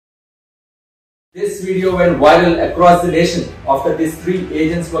This video went viral across the nation after these three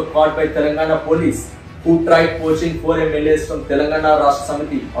agents were caught by Telangana police who tried poaching 4 MLAs from Telangana Rashtra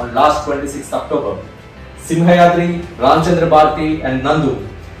Samiti on last 26th October. Simhayadri, Ramchandra Bharati and Nandu.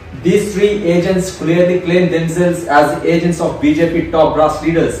 These three agents clearly claim themselves as the agents of BJP top brass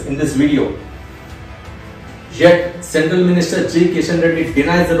leaders in this video. Yet, Central Minister G. Kishan Reddy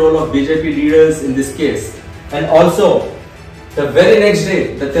denies the role of BJP leaders in this case. And also, the very next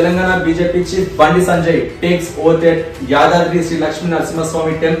day, the Telangana BJP chief Bandi Sanjay takes oath at Yadadri Sri Lakshmi Narasimha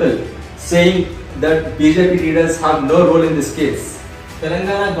Swami temple, saying that BJP leaders have no role in this case.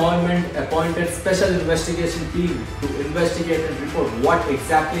 Telangana government appointed special investigation team to investigate and report what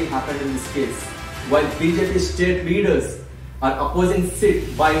exactly happened in this case, while BJP state leaders are opposing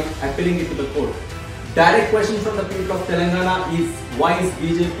sit by appealing it to the court. Direct question from the people of Telangana is, why is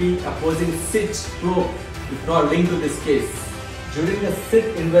BJP opposing sit probe if not linked to this case? During the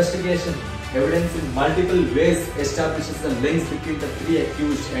sit investigation, evidence in multiple ways establishes the links between the three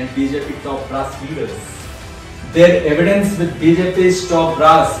accused and BJP top brass leaders. Their evidence with BJP's top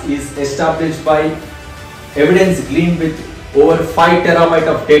brass is established by evidence gleaned with over 5 terabyte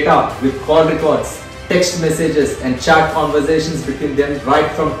of data with call records, text messages and chat conversations between them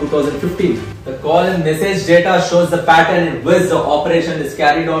right from 2015. The call and message data shows the pattern in which the operation is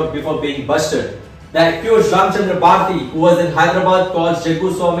carried out before being busted. The accused Ramchandra Bharati, who was in Hyderabad, calls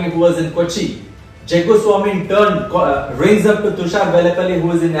Jaggu Swami, who was in Kochi. Jaggu Swami in turn rings up to Tushar Vellappally, who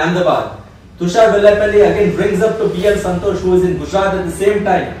is in Ahmedabad. Tushar Vellappally again rings up to BL Santosh, who is in Gujarat at the same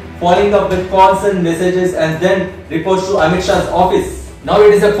time, following up with calls and messages and then reports to Amit Shah's office. Now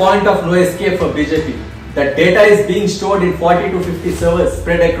it is a point of no escape for BJP. The data is being stored in 40 to 50 servers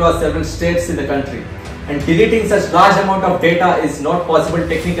spread across several states in the country. And deleting such large amount of data is not possible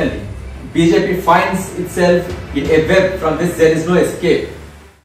technically. BJP finds itself in a web from which there is no escape.